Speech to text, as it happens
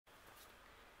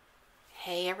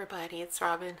Hey everybody, it's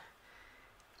Robin.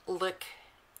 Look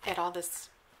at all this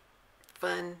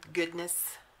fun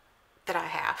goodness that I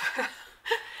have.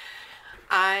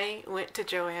 I went to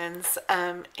Joann's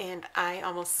and I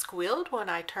almost squealed when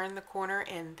I turned the corner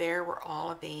and there were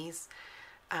all of these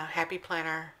Happy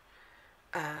Planner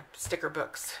sticker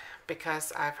books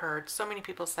because I've heard so many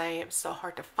people say it was so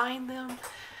hard to find them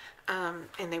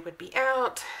and they would be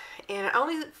out. And I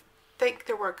only think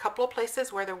there were a couple of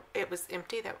places where it was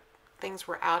empty that things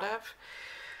were out of.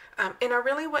 And I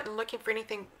really wasn't looking for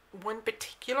anything, one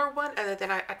particular one, other than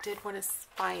I did want to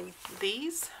find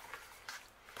these.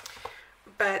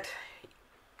 But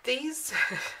these,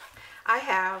 I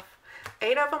have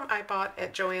 8 of them I bought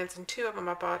at Joann's and 2 of them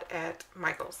I bought at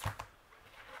Michael's.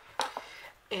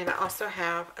 And I also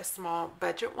have a small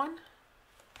budget one.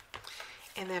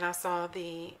 And then I saw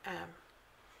the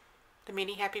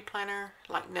mini Happy Planner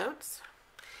like notes.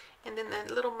 And then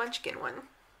the little Munchkin one.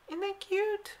 Isn't that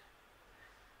cute?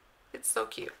 It's so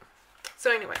cute.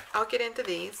 So anyway, I'll get into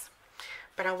these,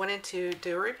 but I wanted to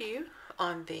do a review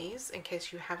on these in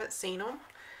case you haven't seen them.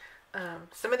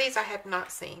 Some of these I have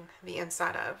not seen the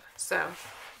inside of. So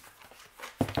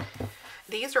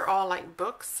these are all like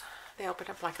books. They open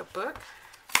up like a book.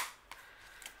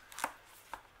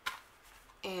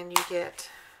 And you get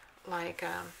like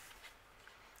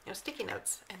sticky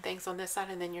notes and things on this side,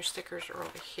 and then your stickers are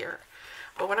over here.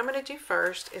 But what I'm going to do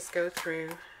first is go through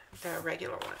the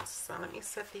regular ones. So let me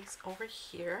set these over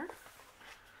here.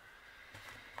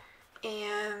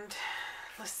 And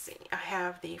let's see, I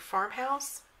have the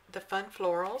Farmhouse, the Fun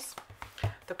Florals,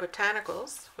 the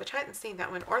Botanicals, which I hadn't seen that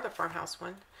one, or the Farmhouse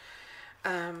one.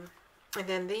 And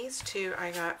then these two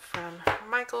I got from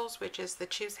Michael's, which is the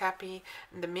Choose Happy,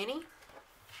 the Mini,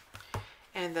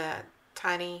 and the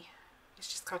Tiny, it's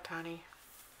just called Tiny,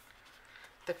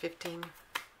 the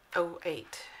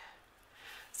 1508.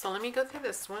 So let me go through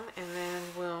this one and then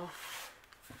we'll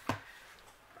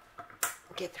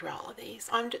get through all of these.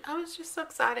 I was just so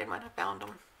excited when I found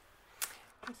them.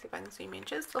 Let me see if I can zoom in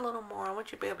just a little more. I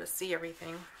want you to be able to see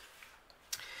everything.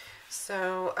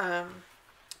 So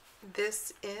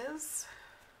this is,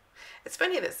 it's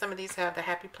funny that some of these have the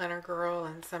Happy Planner Girl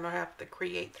and some have the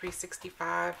Create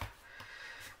 365.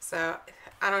 So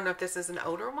I don't know if this is an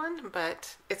older one,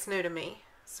 but it's new to me.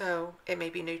 So it may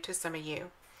be new to some of you.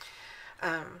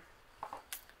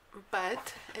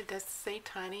 But it does say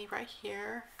Tiny right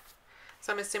here.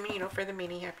 So I'm assuming, for the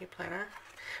mini Happy Planner.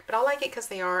 But I like it because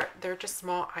they're just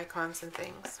small icons and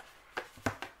things.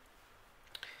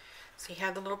 So you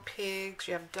have the little pigs,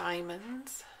 you have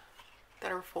diamonds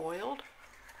that are foiled.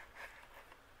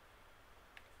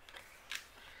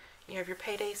 You have your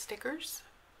payday stickers.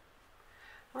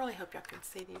 I really hope y'all can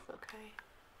see these okay.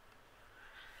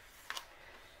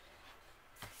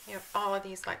 You have all of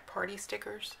these like party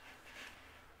stickers.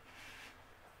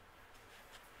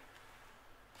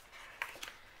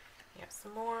 You have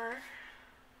some more.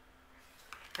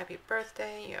 Happy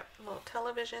birthday. You have little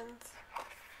televisions.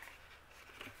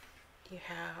 You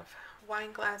have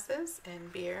wine glasses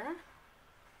and beer.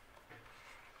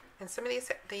 And some of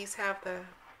these have the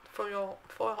foil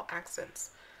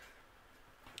accents.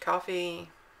 Coffee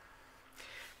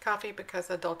because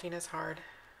adulting is hard.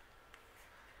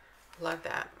 Love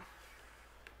that.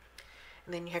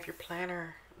 And then you have your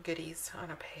planner goodies on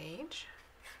a page.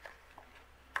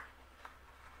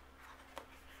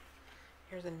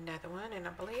 Here's another one, and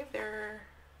I believe they're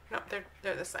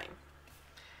the same.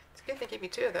 It's good they give you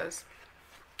 2 of those.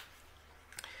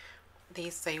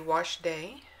 These say wash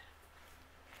day.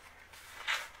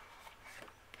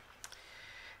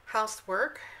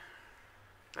 Housework.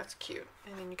 That's cute.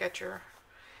 And then you got your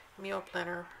meal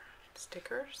planner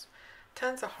stickers.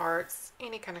 Tons of hearts,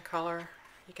 any kind of color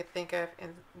you could think of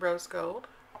in rose gold.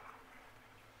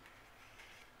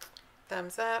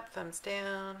 Thumbs up, thumbs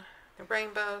down, the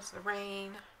rainbows, the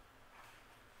rain,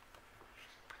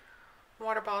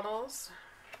 water bottles.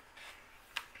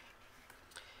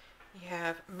 You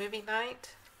have movie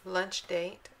night, lunch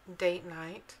date, date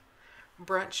night,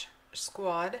 brunch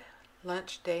squad,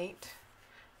 lunch date,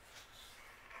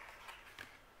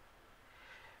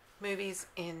 movies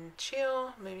and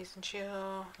chill,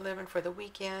 living for the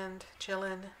weekend,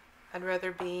 chilling, I'd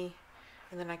rather be,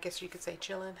 and then I guess you could say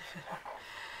chilling.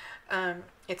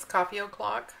 It's coffee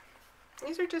o'clock.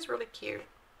 These are just really cute.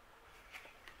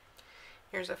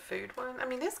 Here's a food one. I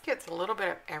mean, this gets a little bit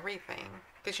of everything,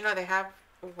 because they have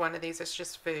one of these that's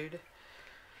just food.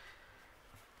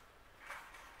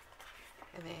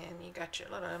 And then you got your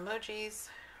little emojis.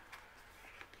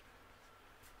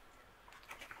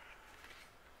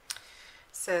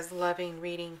 Says loving,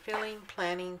 reading, feeling,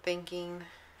 planning, thinking,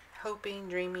 hoping,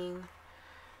 dreaming,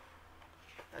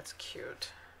 That's cute.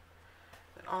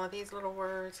 And all of these little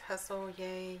words, hustle,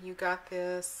 yay, you got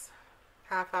this,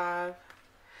 high five.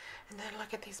 And then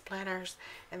look at these planners,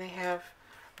 and they have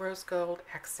rose gold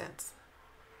accents.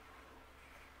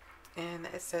 And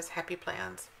it says happy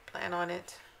plans, plan on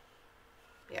it.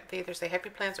 Yeah, they either say happy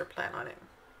plans or plan on it.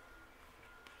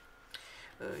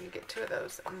 Ooh, you get 2 of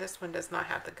those. And this one does not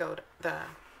have the gold, the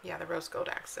rose gold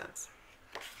accents.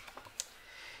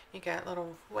 You got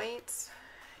little weights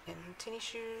and tennis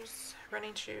shoes,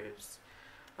 running shoes.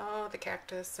 Oh, the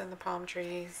cactus and the palm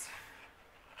trees.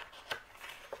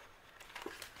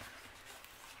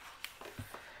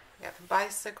 You got the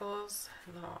bicycles,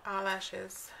 little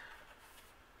eyelashes.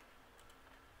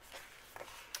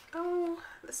 Oh,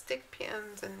 the stick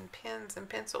pins and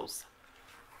pencils.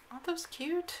 Aren't those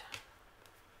cute?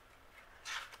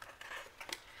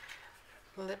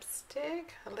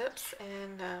 Lipstick, lips,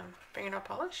 and fingernail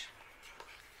polish.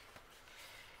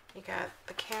 You got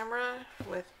the camera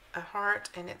with a heart,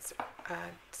 and it's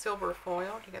silver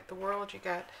foil. You got the world. You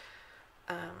got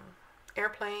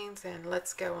airplanes, and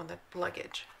let's go on the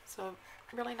luggage. So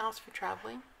really nice for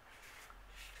traveling.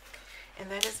 And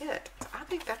that is it. I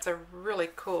think that's a really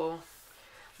cool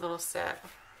little set.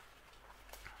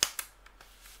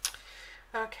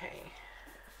 Okay.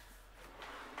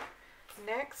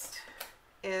 Next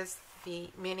is the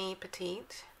mini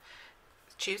petite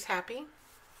Choose Happy.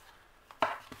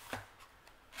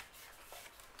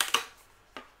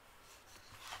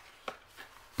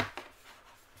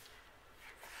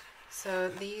 So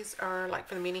these are like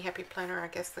for the mini happy planner. I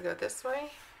guess they go this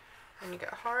way. And you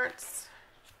got hearts.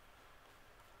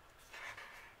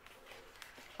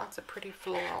 Lots of pretty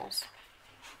florals.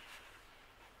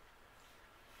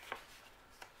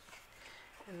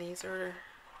 And these are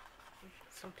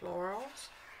some florals.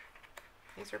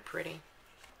 These are pretty.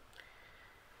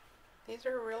 These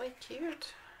are really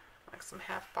cute. Like some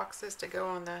half boxes to go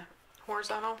on the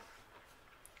horizontal.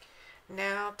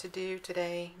 Now, to do,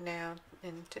 today, now,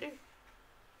 and to do.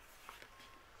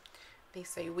 These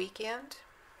say weekend.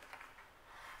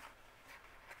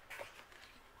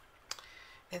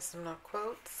 And some little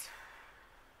quotes.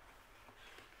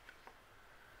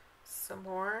 Some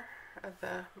more of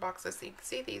the boxes. So you can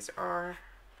see these are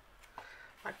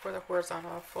like for the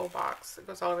horizontal full box. It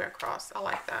goes all the way across. I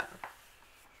like that.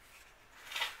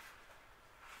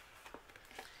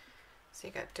 So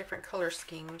you got different color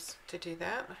schemes to do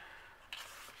that.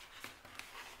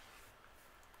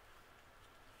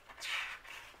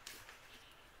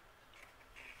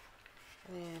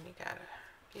 And then you got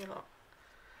a few little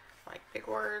like big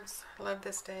words. Love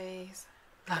this days.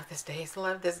 Love this days.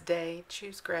 Love this day.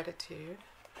 Choose gratitude.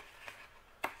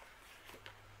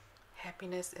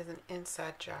 Happiness is an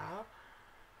inside job.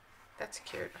 That's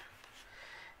cute.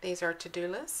 These are to-do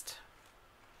list.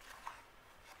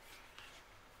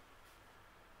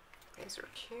 These are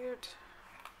cute.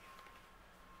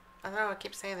 I know I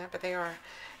keep saying that, but they are.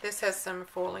 This has some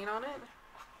foiling on it.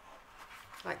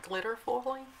 Like glitter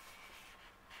foiling.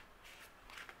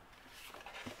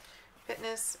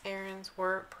 Fitness, errands,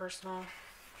 work, personal.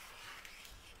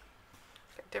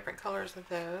 Got different colors of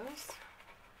those.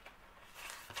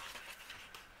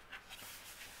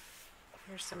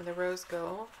 Here's some of the rose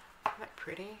gold. Isn't that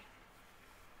pretty?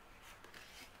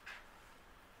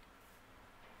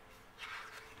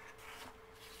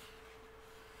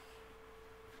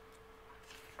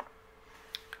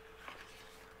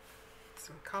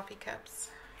 Some coffee cups.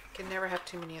 Can never have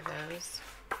too many of those.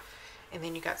 And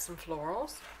then you got some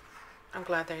florals. I'm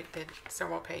glad they did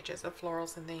several pages of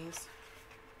florals in these.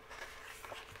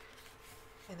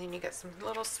 And then you got some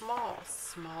little smaller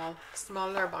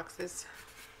boxes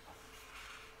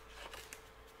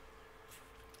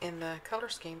in the color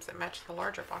schemes that match the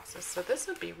larger boxes. So this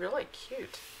would be really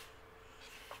cute.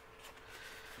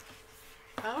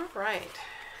 All right.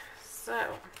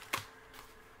 So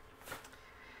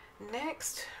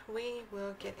next we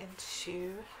will get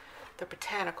into the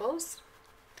botanicals.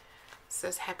 It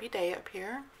says happy day up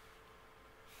here.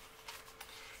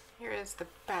 Here is the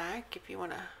back if you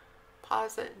want to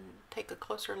pause it and take a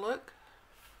closer look.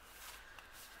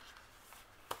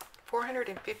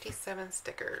 457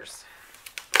 stickers.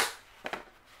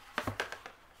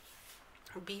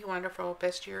 Be wonderful,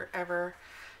 best year ever,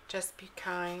 just be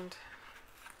kind.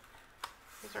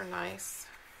 These are nice.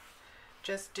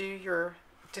 Just do your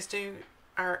thing.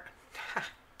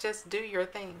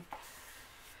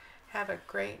 Have a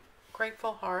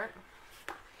grateful heart.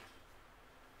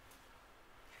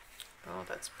 Oh,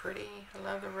 that's pretty. I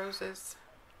love the roses.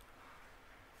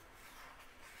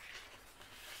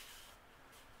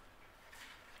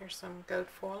 Here's some gold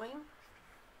foiling.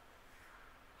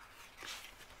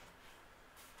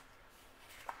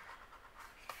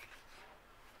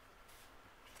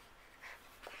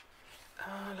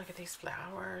 these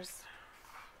flowers.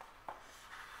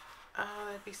 Oh,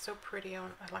 that'd be so pretty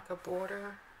on like a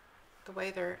border. The way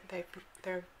they're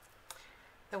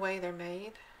the way they're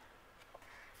made.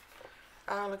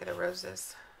 Oh, look at the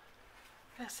roses.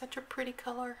 That's such a pretty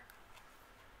color.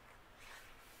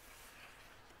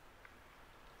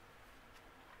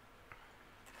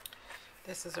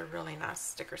 This is a really nice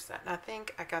sticker set. And I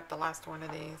think I got the last one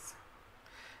of these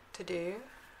to do.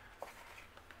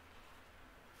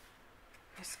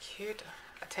 It's cute.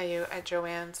 I tell you, at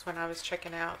Joann's, when I was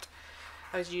checking out,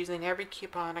 I was using every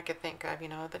coupon I could think of, you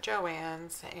know, the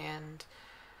Joann's and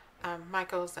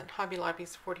Michael's and Hobby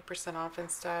Lobby's 40% off and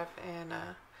stuff. And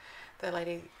the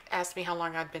lady asked me how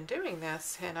long I'd been doing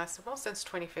this. And I said, well, since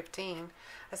 2015.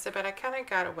 I said, but I kind of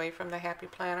got away from the Happy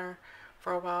Planner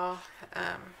for a while.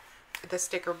 The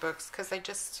sticker books, because they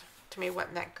just, to me,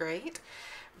 wasn't that great.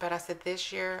 But I said,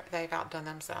 this year, they've outdone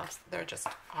themselves. They're just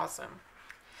awesome.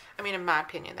 I mean, in my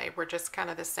opinion, they were just kind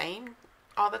of the same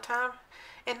all the time.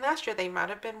 And last year, they might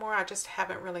have been more. I just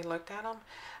haven't really looked at them.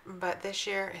 But this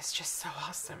year, it's just so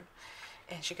awesome.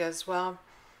 And she goes, well,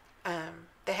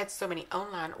 they had so many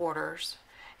online orders.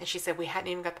 And she said, we hadn't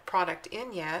even got the product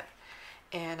in yet.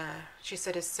 And she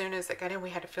said, as soon as it got in,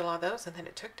 we had to fill all those. And then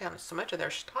it took down so much of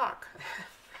their stock.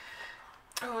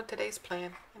 Oh, today's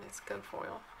plan. And it's goat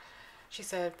foil. She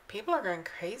said, people are going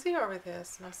crazy over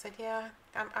this. And I said, yeah,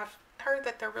 I've heard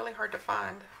that they're really hard to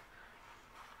find.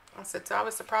 I said, so I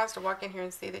was surprised to walk in here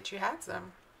and see that you had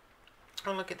some.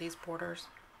 Oh, look at these borders.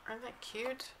 Aren't that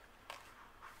cute?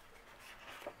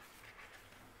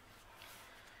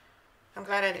 I'm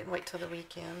glad I didn't wait till the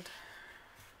weekend.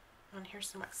 And here's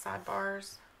some like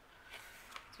sidebars.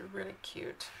 They're really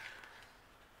cute.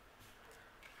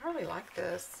 I really like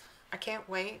this. I can't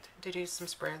wait to do some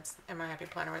spreads in my Happy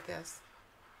Planner with this.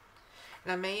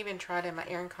 And I may even try it in my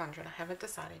Erin Condren. I haven't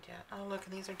decided yet. Oh, look,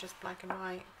 and these are just black and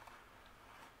white.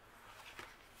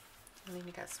 And then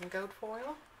you got some gold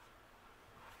foil.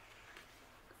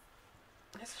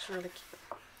 This is really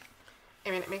cute.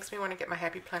 I mean, it makes me want to get my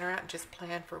Happy Planner out and just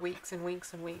plan for weeks and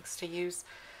weeks and weeks to use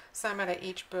some out of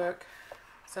each book.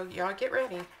 So y'all get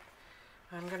ready.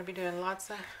 I'm going to be doing lots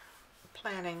of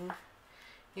planning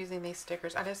using these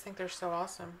stickers. I just think they're so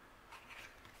awesome.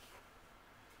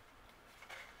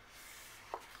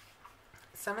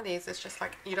 Some of these, it's just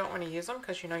like you don't want to use them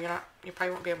because you know you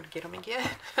probably won't be able to get them again.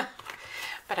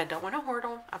 But I don't want to hoard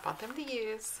them. I bought them to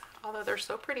use, although they're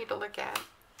so pretty to look at.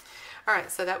 All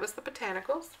right, so that was the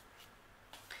botanicals.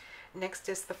 Next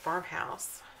is the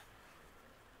farmhouse.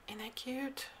 Isn't that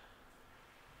cute?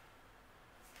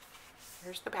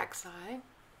 Here's the back side.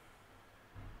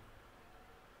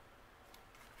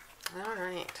 All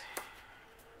right.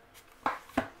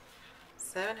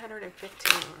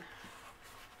 715.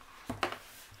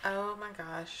 Oh my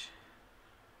gosh.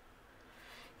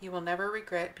 You will never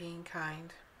regret being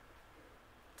kind.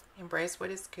 Embrace what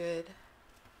is good.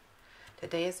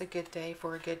 Today is a good day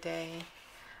for a good day.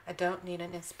 I don't need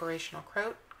an inspirational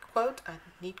quote. I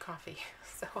need coffee.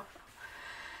 So,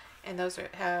 and those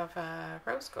have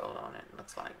rose gold on it.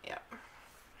 Looks like, yep.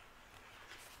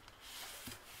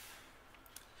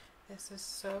 This is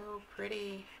so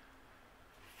pretty.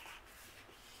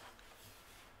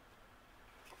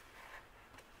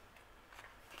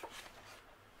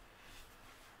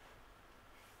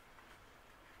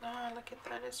 Oh, look at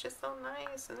that. It's just so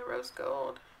nice in the rose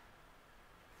gold.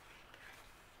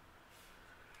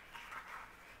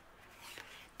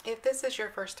 If this is your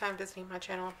first time visiting my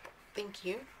channel, thank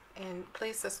you. And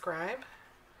please subscribe.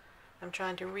 I'm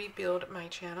trying to rebuild my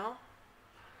channel.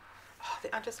 Oh,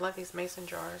 I just love these mason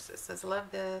jars. It says,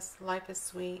 love this, life is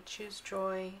sweet, choose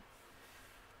joy.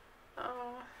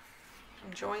 Oh,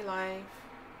 enjoy life.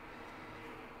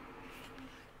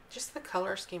 Just the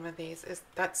color scheme of these,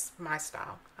 that's my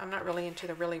style. I'm not really into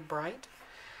the really bright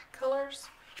colors.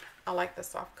 I like the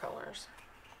soft colors.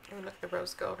 And look, the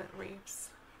rose gold and wreaths.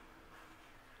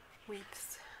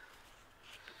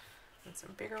 And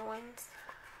some bigger ones.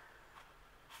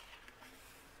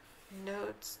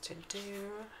 Notes to do.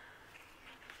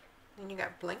 Then you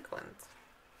got blank ones.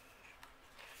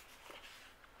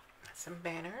 Some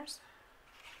banners.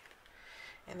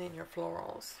 And then your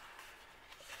florals.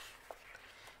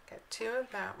 Got two of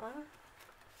that one.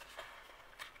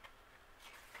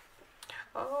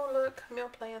 Oh, look, meal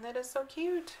plan. That is so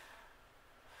cute.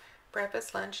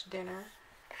 Breakfast, lunch, dinner.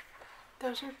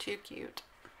 Those are too cute.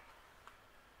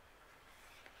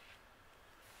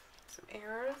 Some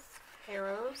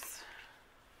arrows.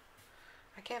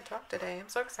 I can't talk today. I'm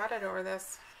so excited over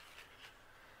this.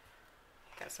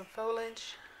 Got some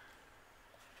foliage.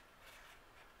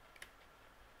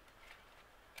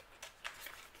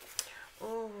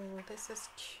 Oh, this is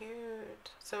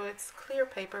cute. So it's clear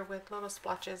paper with little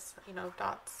splotches, you know,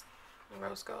 dots,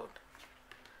 rose gold.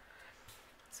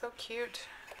 So cute.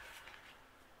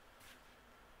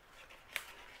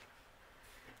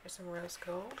 Here's some rose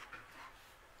gold.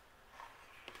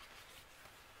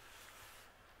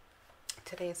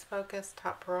 Today's focus,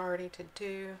 top priority to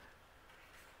do.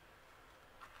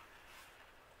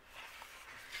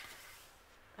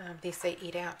 These say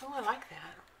eat out. Oh, I like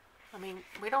that. I mean,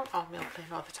 we don't all meal plan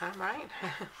all the time, right?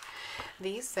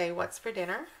 These say what's for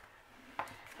dinner.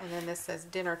 And then this says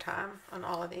dinner time on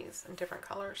all of these in different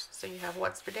colors. So you have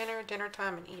what's for dinner, dinner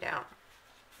time, and eat out.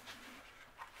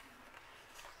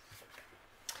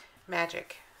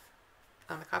 Magic.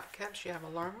 On the coffee cups, you have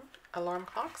alarm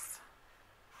clocks.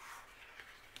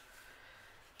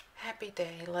 Happy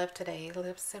day, love today,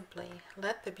 live simply.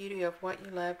 Let the beauty of what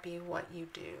you love be what you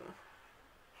do.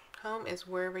 Home is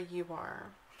wherever you are.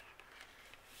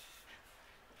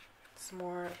 Some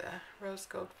more of the rose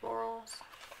gold florals.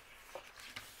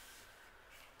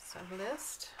 Some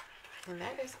list. And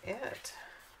that is it.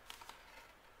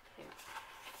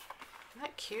 Isn't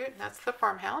that cute? That's the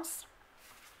farmhouse.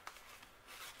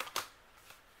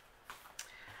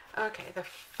 Okay, the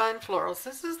fun florals.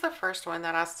 This is the first one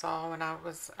that I saw when I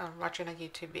was watching a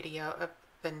YouTube video of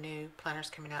the new planners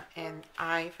coming out, and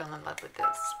I fell in love with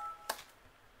this.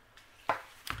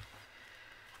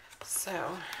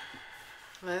 So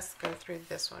let's go through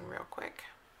this one real quick.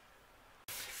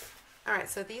 Alright,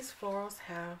 so these florals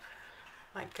have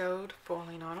like gold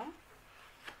foiling on them.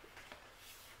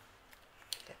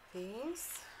 Get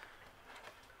these.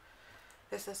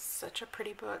 This is such a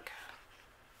pretty book.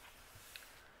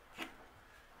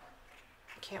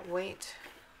 Can't wait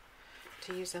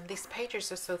to use them. These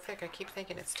pages are so thick, I keep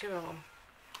thinking it's two of them.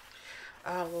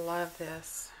 Oh, love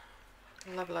this.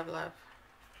 Love, love, love.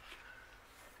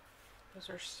 Those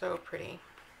are so pretty.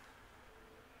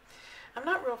 I'm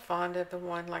not real fond of the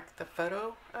one like the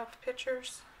photo of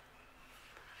pictures,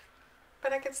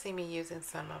 but I could see me using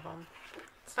some of them.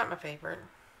 It's not my favorite.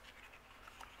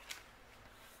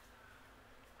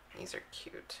 These are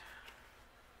cute.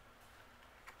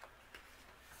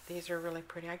 These are really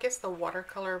pretty. I guess the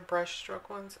watercolor brush stroke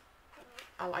ones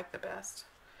I like the best.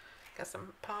 Got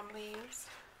some palm leaves.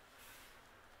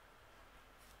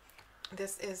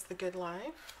 This is The Good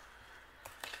Life.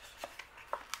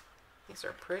 These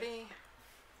are pretty.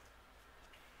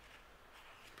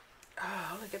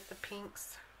 Oh, look at the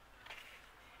pinks.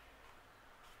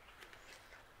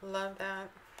 Love that.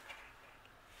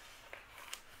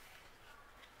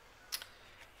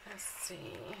 Let's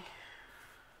see.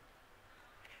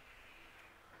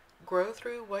 Grow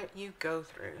through what you go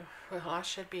through. Well, I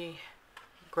should be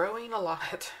growing a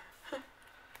lot.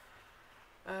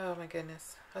 Oh my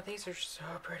goodness. Oh, these are so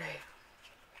pretty.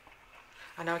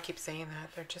 I know I keep saying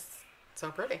that. They're just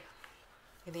so pretty.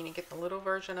 And then you get the little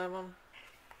version of them.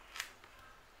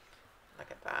 Look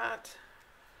at that.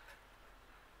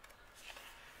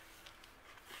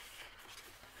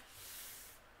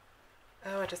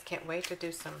 Oh, I just can't wait to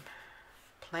do some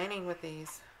planning with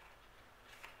these.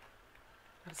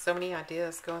 I have so many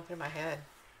ideas going through my head.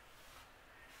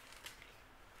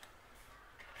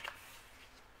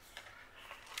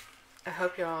 I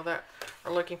hope y'all that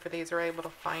are looking for these are able to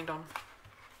find them.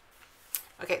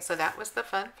 Okay, so that was the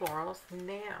fun florals.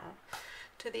 Now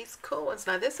to these cool ones.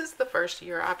 Now this is the first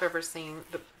year I've ever seen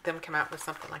them come out with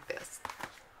something like this.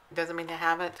 Doesn't mean they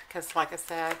haven't, because like I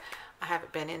said, I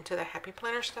haven't been into the Happy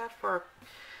Planner stuff for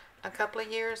a couple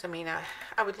of years. I mean,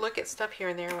 I would look at stuff here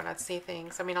and there when I'd see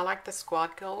things. I mean, I like the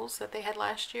squad goals that they had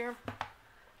last year.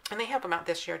 And they have them out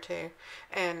this year too.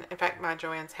 And in fact, my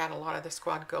Joann's had a lot of the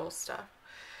squad goals stuff.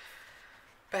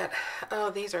 But,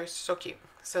 oh, these are so cute.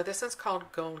 So this is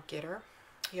called Goal Getter.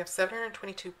 You have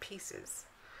 722 pieces.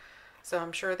 So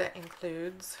I'm sure that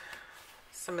includes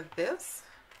some of this.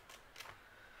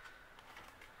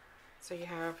 So you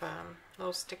have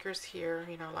little stickers here,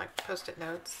 you know, like post-it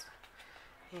notes.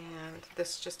 And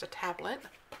this is just a tablet.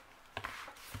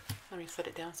 Let me set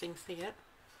it down so you can see it.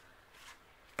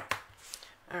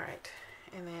 Alright,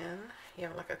 and then you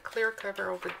have like a clear cover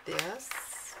over this.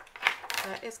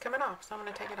 That is coming off, so I'm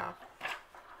going to take it off.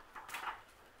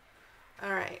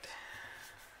 Alright.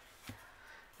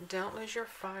 Don't lose your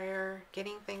fire.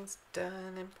 Getting things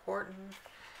done, important.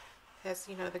 Has,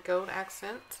 you know, the gold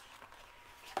accent.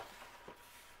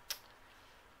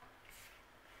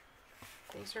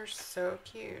 These are so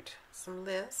cute. Some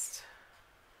lists.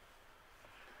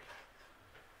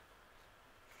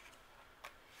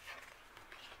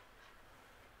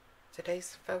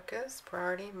 Today's focus,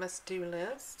 priority, must-do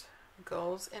list,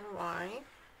 goals and why.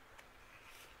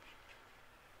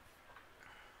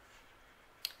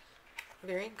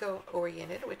 Very goal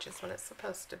oriented, which is what it's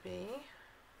supposed to be.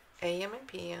 AM and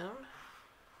PM.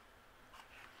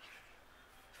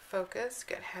 Focus,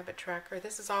 good habit tracker.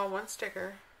 This is all one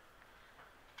sticker.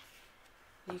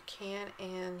 You can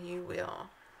and you will.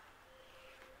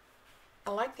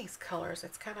 I like these colors.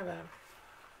 It's kind of a,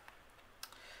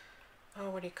 oh,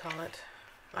 what do you call it?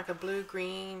 Like a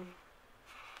blue-green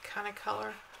kind of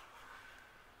color.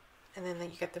 And then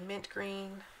you got the mint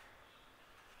green.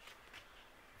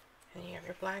 And you have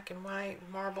your black and white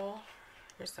marble.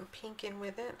 There's some pink in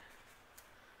with it.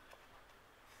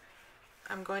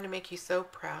 I'm going to make you so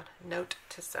proud. Note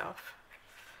to self.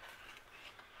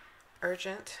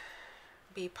 Urgent.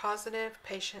 Be positive,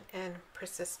 patient, and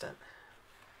persistent.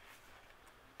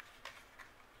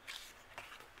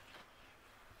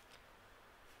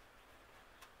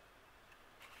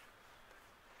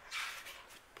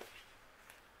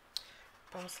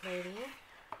 Boss lady.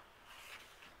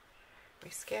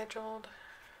 Rescheduled.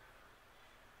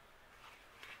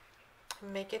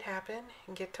 Make it happen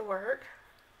and get to work.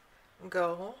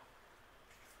 Goal.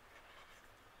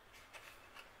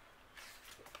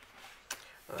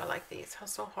 Oh, I like these.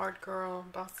 Hustle hard, girl.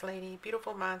 Boss lady.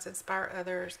 Beautiful minds inspire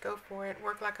others. Go for it.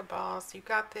 Work like a boss. You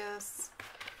got this.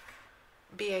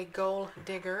 Be a goal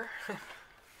digger. Oh,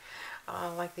 I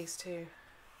like these too.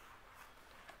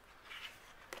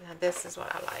 Now this is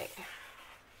what I like.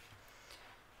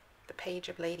 The page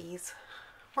of ladies.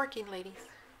 Working ladies.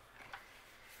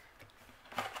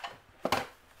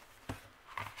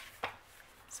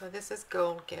 So this is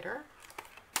Goal Getter.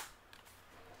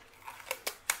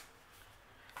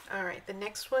 Alright, the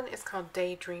next one is called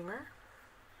Daydreamer.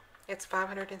 It's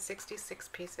 566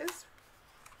 pieces.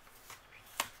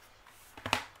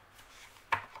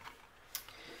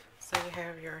 So you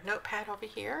have your notepad over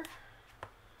here. It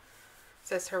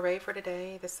says hooray for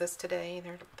today. This says today. And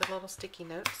they're the little sticky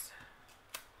notes.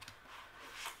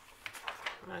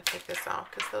 I'm going to take this off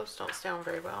because those don't sound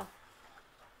very well.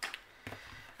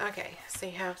 Okay, so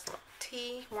you have some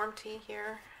tea, warm tea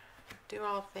here. Do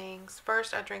all things.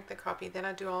 First I drink the coffee, then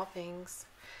I do all things.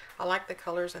 I like the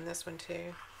colors in this one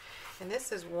too. And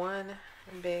this is one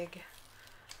big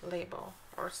label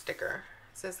or sticker.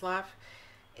 It says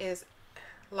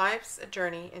life's a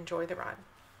journey, enjoy the ride.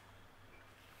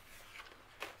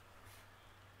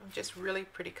 Just really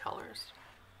pretty colors.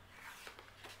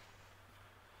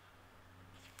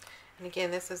 And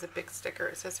again, this is a big sticker.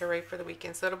 It says hooray for the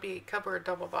weekend. So it'll be cover a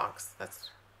double box.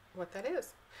 That's what that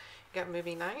is. You got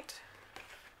movie night.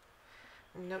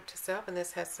 Note to self. And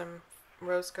this has some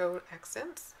rose gold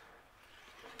accents.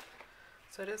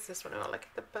 So it is this one. Oh, look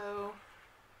at the bow.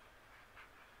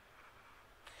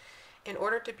 In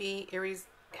order to be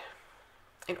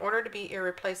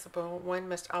irreplaceable, one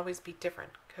must always be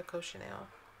different. Coco Chanel.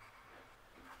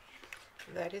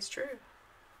 That is true.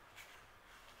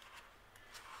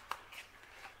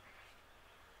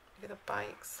 Look at the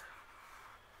bikes.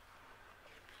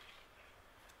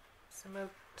 Some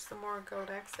more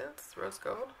gold accents, rose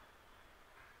gold.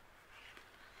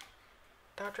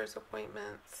 Doctor's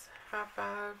appointments, high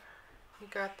five. You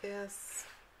got this.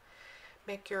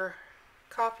 Make your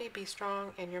coffee be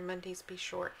strong and your Mondays be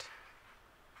short.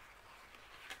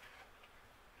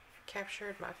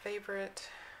 Captured my favorite.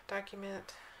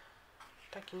 Documented.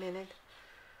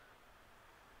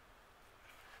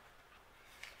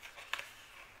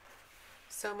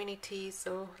 So many teas,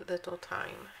 so little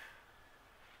time.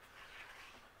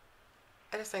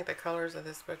 I just think the colors of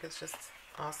this book is just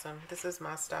awesome. This is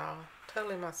my style.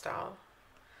 Totally my style.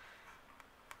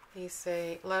 These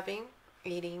say loving,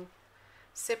 eating,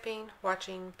 sipping,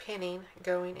 watching, penning,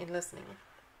 going, and listening.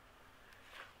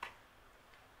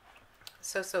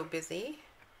 So busy.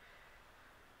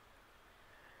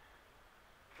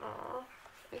 Aw,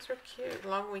 these are cute.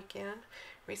 Long weekend.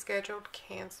 Rescheduled,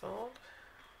 canceled.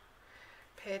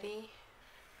 Petty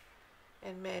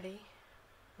and Manny.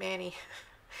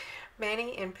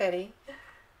 Manny and Petty.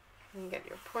 And you got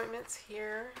your appointments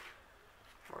here.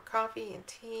 More coffee and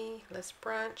tea. Less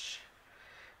brunch.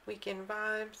 Weekend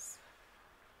vibes.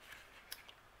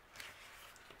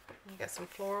 You got some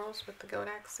florals with the gold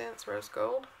accents. Rose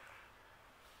gold.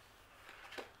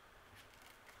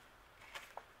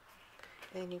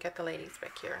 And then you got the ladies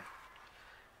back here.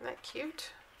 Isn't that cute?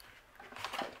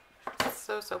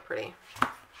 So pretty.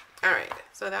 Alright,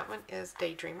 so that one is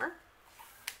Daydreamer.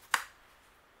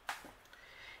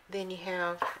 Then you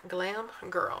have Glam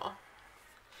Girl.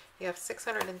 You have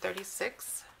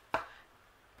 636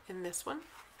 in this one.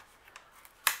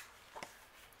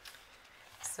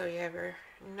 So you have your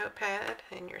notepad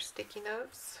and your sticky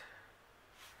notes.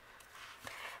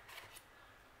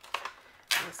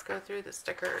 Let's go through the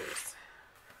stickers.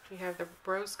 You have the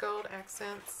rose gold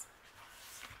accents.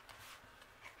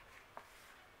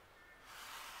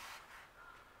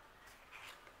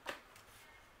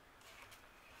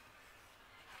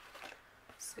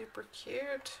 Super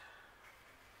cute.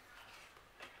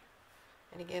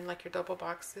 And again, like your double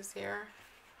boxes here.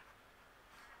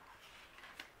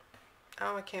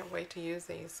 Oh, I can't wait to use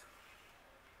these.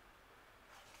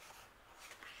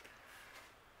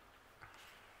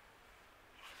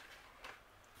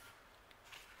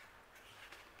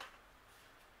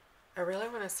 I really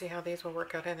want to see how these will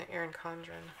work out in an Erin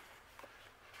Condren.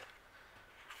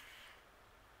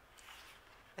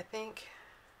 I think,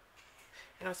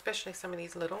 you know, especially some of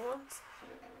these little ones.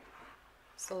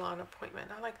 Salon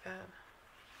appointment. I like that.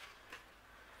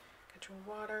 Get your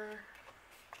water.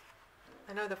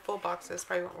 I know the full boxes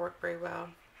probably won't work very well,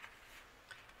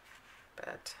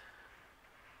 but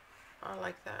I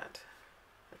like that.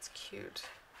 That's cute.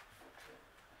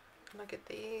 Look at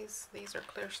these. These are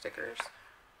clear stickers.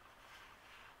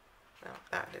 Well,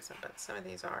 that isn't, but some of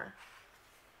these are.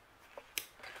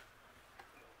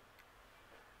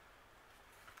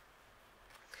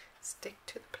 Stick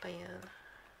to the plan.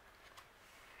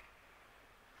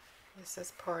 This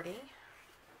says party.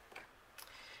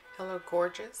 Hello,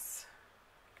 gorgeous.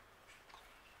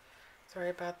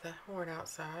 Sorry about the horn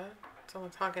outside.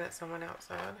 Someone's honking at someone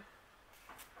outside.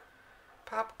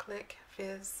 Pop, click,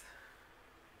 fizz.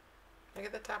 Look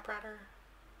at the typewriter.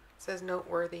 It says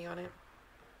noteworthy on it.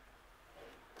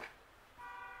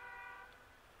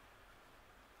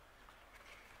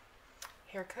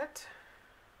 Haircut.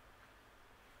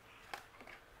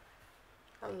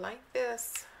 I like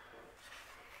this.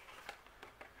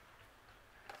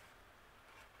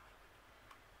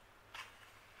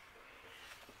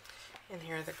 And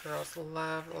here the girls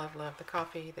love, love, love the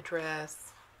coffee, the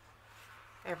dress,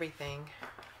 everything.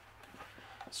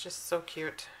 It's just so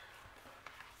cute.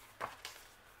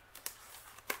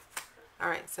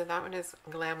 Alright, so that one is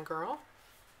Glam Girl.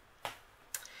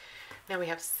 Now we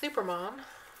have Super Mom.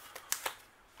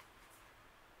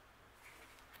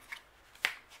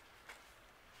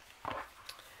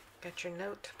 Got your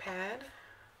notepad.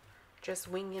 Just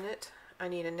winging it. I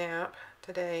need a nap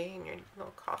today. And your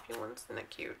little coffee ones. Isn't that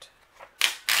cute?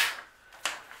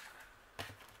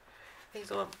 These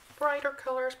are a little brighter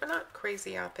colors, but not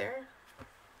crazy out there.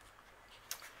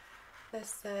 This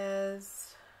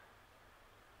says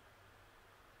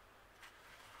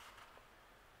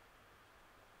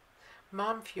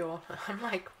Mom Fuel. I'm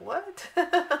like, what?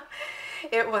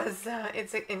 It was,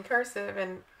 it's in cursive,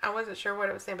 and I wasn't sure what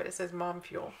it was saying, but it says Mom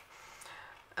Fuel.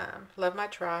 Love my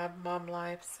tribe, mom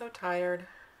life, so tired.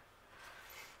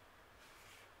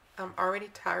 I'm already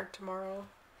tired tomorrow.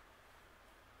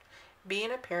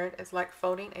 Being a parent is like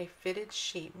folding a fitted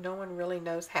sheet. No one really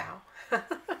knows how. That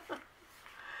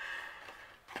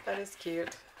is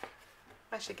cute.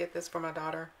 I should get this for my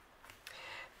daughter.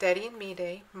 Daddy and me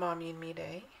day, mommy and me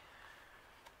day.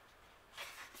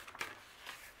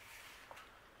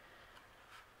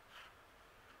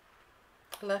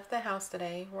 Left the house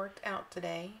today, worked out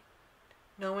today.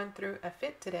 No one threw a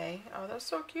fit today. Oh, that's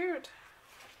so cute.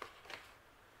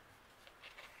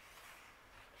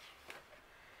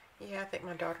 Yeah, I think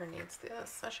my daughter needs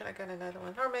this. I should have got another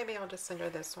one. Or maybe I'll just send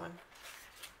her this one.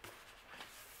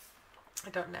 I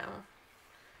don't know.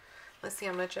 Let's see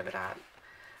how much of it I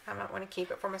might want to keep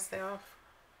it for myself.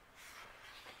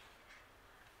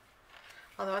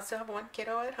 Although I still have one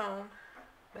kiddo at home,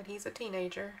 but he's a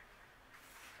teenager.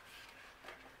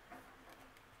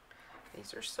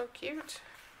 These are so cute.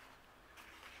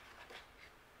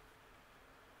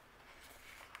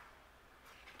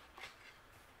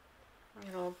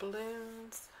 Little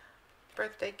balloons,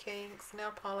 birthday cakes,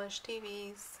 nail polish,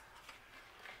 TVs,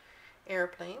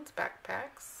 airplanes,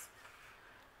 backpacks.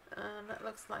 That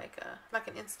looks like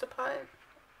an Instapot.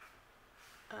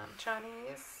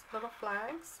 Chinese little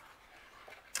flags.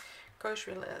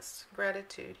 Grocery list,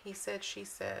 gratitude, he said, she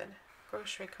said,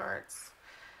 grocery carts,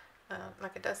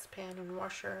 like a dustpan and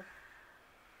washer.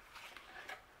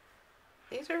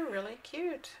 These are really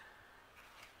cute.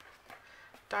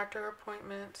 Doctor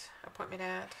appointment, appointment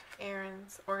at,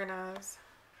 errands, organize,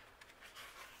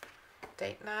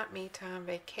 date night, me time,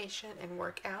 vacation, and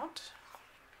work out.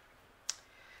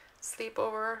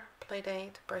 Sleepover, play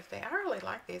date, birthday. I really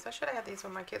like these. I should have had these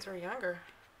when my kids were younger.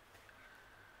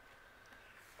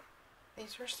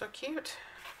 These are so cute.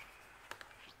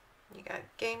 You got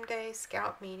game day,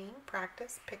 scout meeting,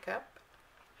 practice, pickup.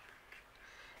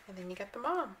 And then you got the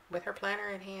mom with her planner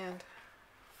in hand.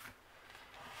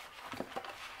 Isn't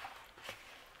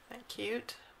that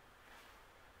cute?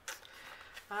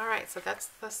 Alright, so that's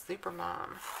the Super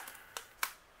Mom.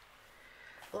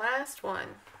 Last one.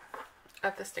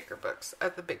 of the sticker books,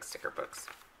 of the big sticker books.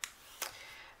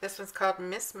 This one's called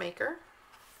Miss Maker.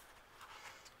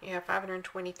 You have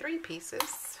 523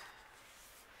 pieces.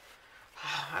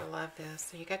 Oh, I love this.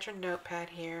 So you got your notepad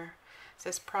here. It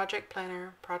says project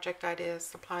planner, project ideas,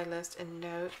 supply list, and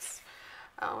notes.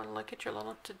 Oh, and look at your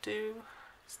little to-do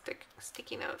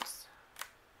sticky notes.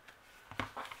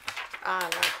 I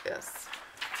like this.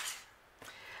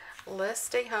 Let's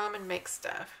stay home and make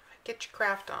stuff. Get your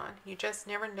craft on. You just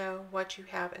never know what you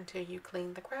have until you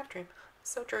clean the craft room.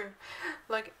 So true.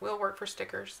 Look, we'll work for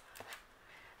stickers.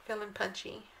 Feeling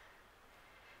punchy.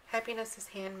 Happiness is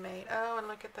handmade. Oh, and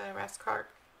look at the rest card.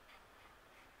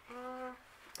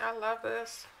 I love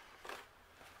this.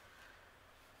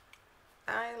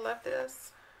 I love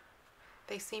this.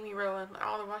 They see me rolling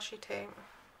all the washi tape.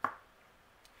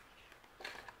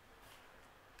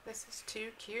 This is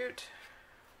too cute.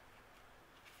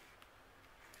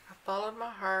 I followed my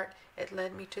heart. It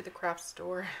led me to the craft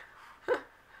store.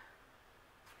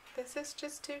 This is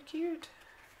just too cute.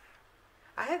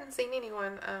 I hadn't seen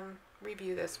anyone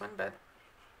review this one, but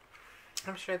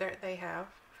I'm sure they have.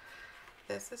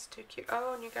 This is too cute.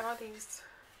 Oh, and you got all these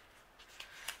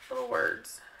little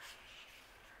words.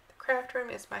 The craft room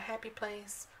is my happy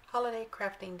place. Holiday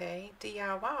crafting day.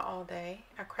 DIY all day.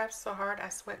 I craft so hard I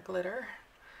sweat glitter.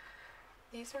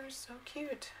 These are so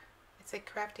cute. It's a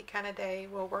crafty kind of day.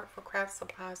 We'll work for craft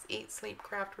supplies. Eat, sleep,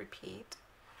 craft, repeat.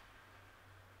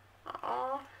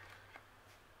 Aww.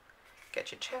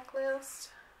 Get your checklist.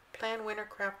 Plan winter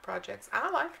craft projects. I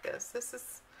like this. This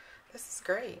is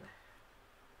great.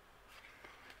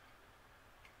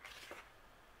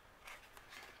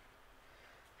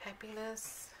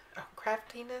 Happiness. Oh,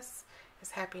 craftiness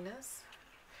is happiness.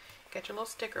 Got your little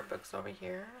sticker books over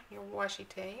here. Your washi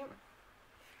tape.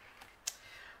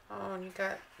 Oh, and you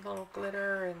got little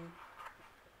glitter, and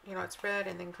you know it's red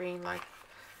and then green like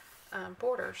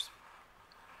borders.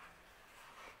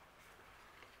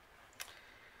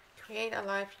 Create a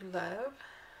life you love.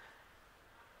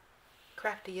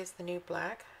 Crafty is the new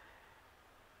black.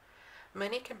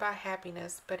 Money can buy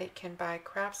happiness, but it can buy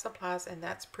craft supplies, and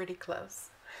that's pretty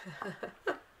close.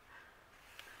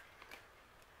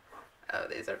 Oh,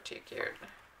 these are too cute.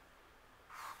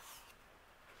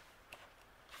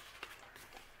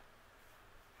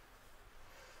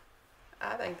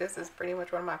 I think this is pretty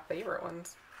much one of my favorite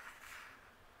ones.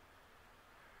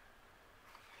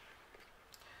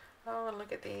 Oh, and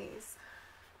look at these.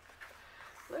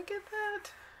 Look at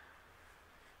that.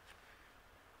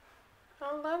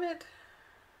 I love it.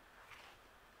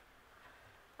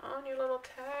 On your little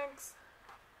tags.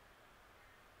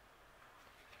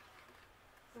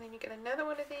 And then you get another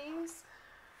one of these.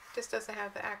 Just doesn't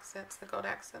have the accents, the gold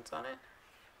accents on it.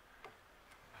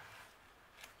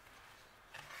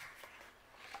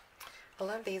 I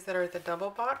love these that are the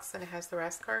double box and it has the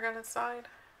rest card on the side.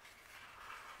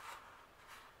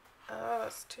 Oh,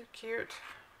 it's too cute.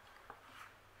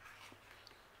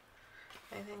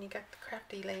 And then you got the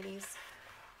crafty ladies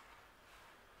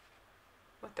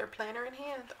with their planner in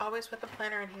hand. Always with a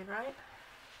planner in hand, right?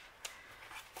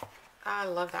 I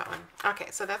love that one. Okay,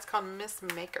 so that's called Miss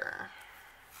Maker.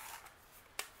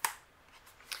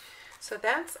 So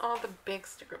that's all the big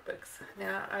sticker books.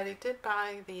 Now, I did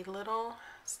buy the little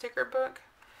sticker book.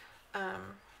 I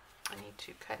need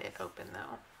to cut it open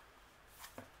though.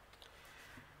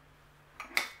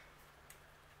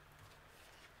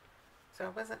 So I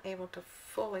wasn't able to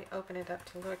fully open it up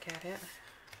to look at it.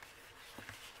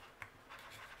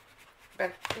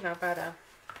 But, you know, by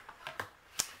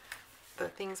the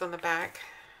things on the back.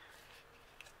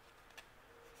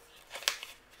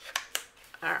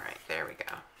 Alright, there we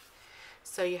go.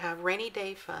 So you have Rainy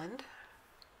Day Fund.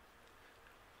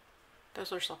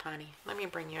 Those are so tiny. Let me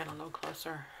bring you in a little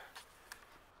closer.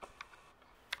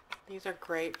 These are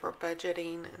great for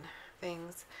budgeting and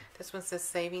things. This one says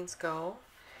Savings Goal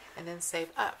and then Save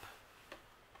Up.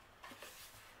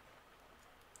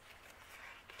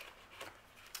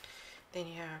 Then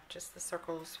you have just the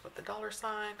circles with the dollar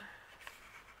sign.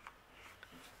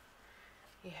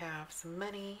 You have some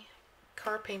money,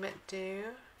 car payment due,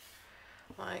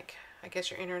 like I guess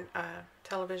your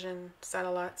television,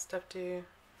 satellite stuff due,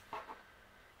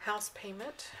 house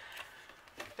payment.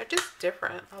 They're just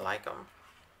different. I like them.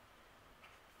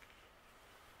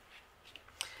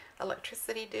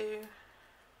 Electricity due,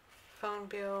 phone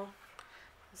bill,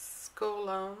 school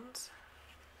loans,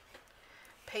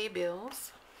 pay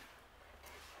bills.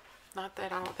 Not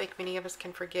that I don't think many of us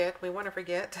can forget. We want to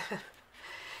forget.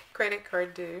 Credit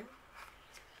card due.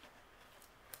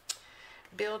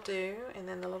 Bill due, and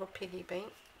then the little piggy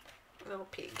bank. Little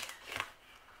pig.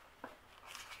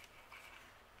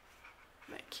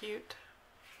 Isn't that cute?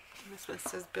 This one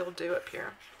says Bill Do up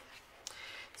here.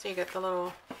 So you got the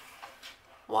little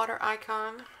water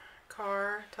icon,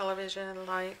 car, television,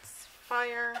 lights,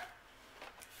 fire,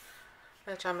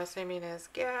 which I'm assuming is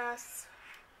gas,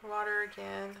 water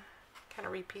again, kind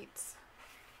of repeats.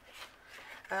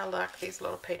 I like these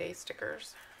little payday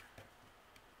stickers.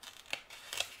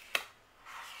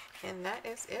 And that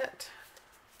is it.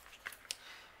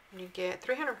 You get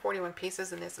 341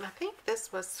 pieces in this, and I think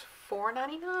this was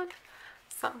 $4.99,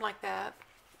 something like that.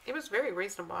 It was very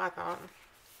reasonable, I thought.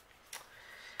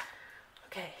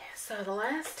 Okay, so the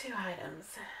last two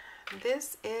items.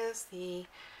 This is the,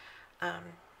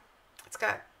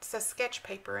 it says sketch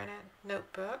paper in it,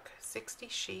 notebook, 60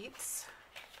 sheets.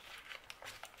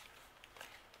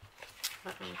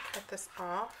 Let me cut this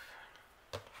off.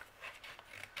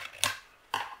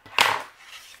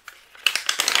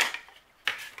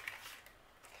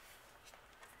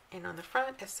 And on the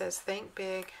front it says think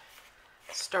big,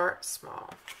 start small.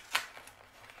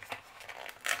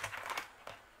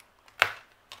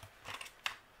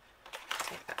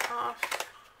 Take that off.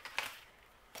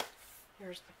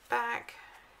 Here's the back.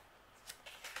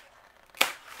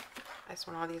 I just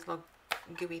want all these little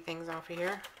gooey things off of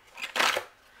here.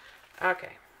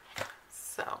 Okay,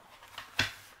 so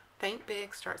think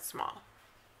big, start small.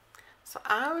 So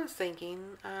I was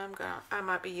thinking I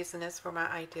might be using this for my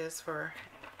ideas for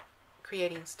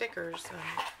creating stickers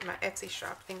on my Etsy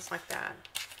shop, things like that.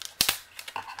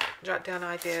 Jot down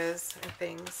ideas and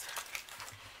things.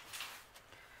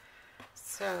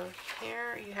 So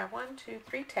here you have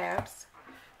 3 tabs.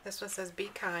 This one says be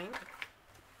kind,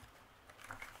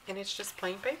 and it's just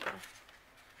plain paper.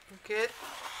 Good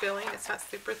feeling. It's not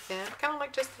super thin, kind of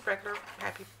like just the regular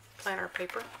Happy Planner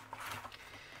paper.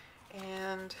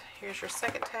 And here's your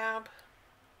second tab,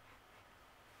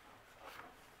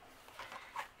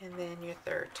 and then your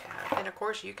third tab. And of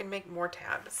course you can make more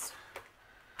tabs.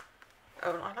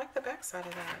 Oh, I like the back side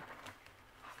of that.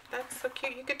 That's so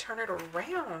cute. You could turn it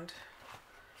around.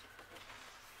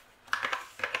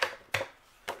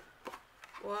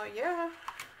 Well, yeah.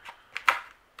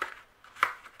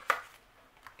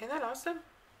 Isn't that awesome?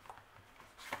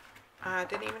 I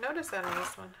didn't even notice that on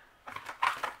this one.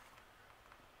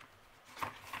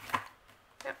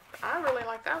 Yep, I really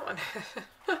like that one.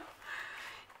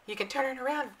 You can turn it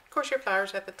around. Of course, your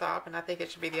flower's at the top, and I think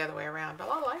it should be the other way around, but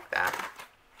I like that.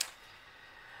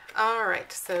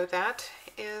 Alright, so that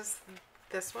is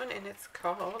this one, and it's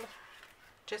called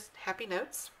just Happy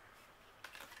Notes.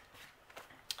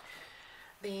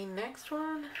 The next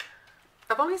one,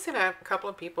 I've only seen a couple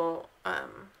of people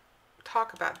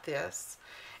talk about this,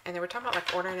 and they were talking about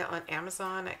like ordering it on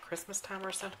Amazon at Christmas time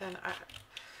or something.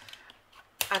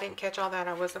 I didn't catch all that.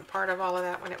 I wasn't part of all of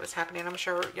that when it was happening. I'm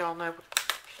sure y'all know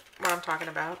what I'm talking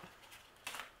about.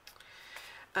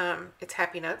 It's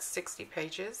Happy Notes, 60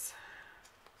 pages,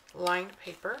 lined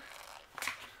paper.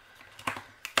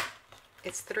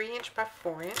 It's 3" by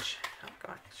 4". Oh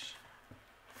gosh,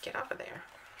 get off of there.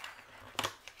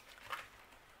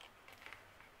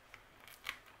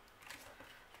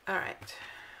 Alright,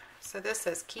 so this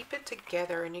says keep it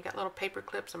together, and you got little paper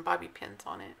clips and bobby pins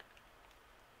on it.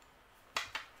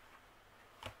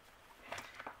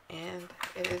 And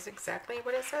it is exactly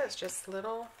what it says, just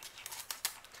little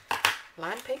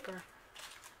lined paper.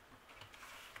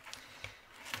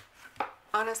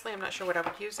 Honestly, I'm not sure what I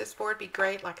would use this for. It'd be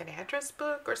great like an address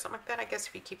book or something like that, I guess,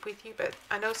 if you keep with you, but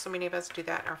I know so many of us do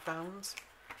that in our phones.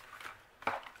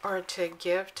 Or to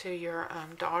give to your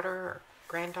daughter or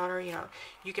granddaughter. You know,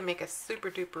 you can make a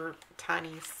super duper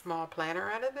tiny small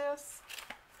planner out of this,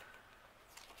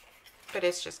 but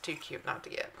it's just too cute not to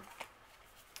get.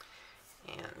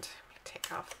 And take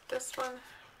off this one.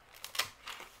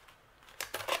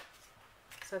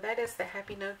 So that is the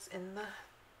Happy Notes in the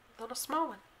little small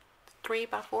one, 3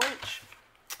 by 4".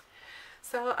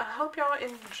 So I hope y'all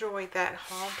enjoyed that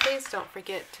haul. Please don't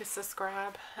forget to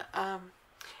subscribe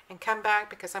and come back,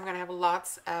 because I'm going to have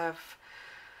lots of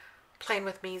playing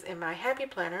with me's in my Happy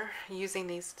Planner using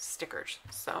these stickers.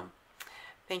 So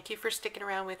thank you for sticking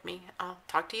around with me. I'll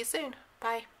talk to you soon.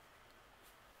 Bye.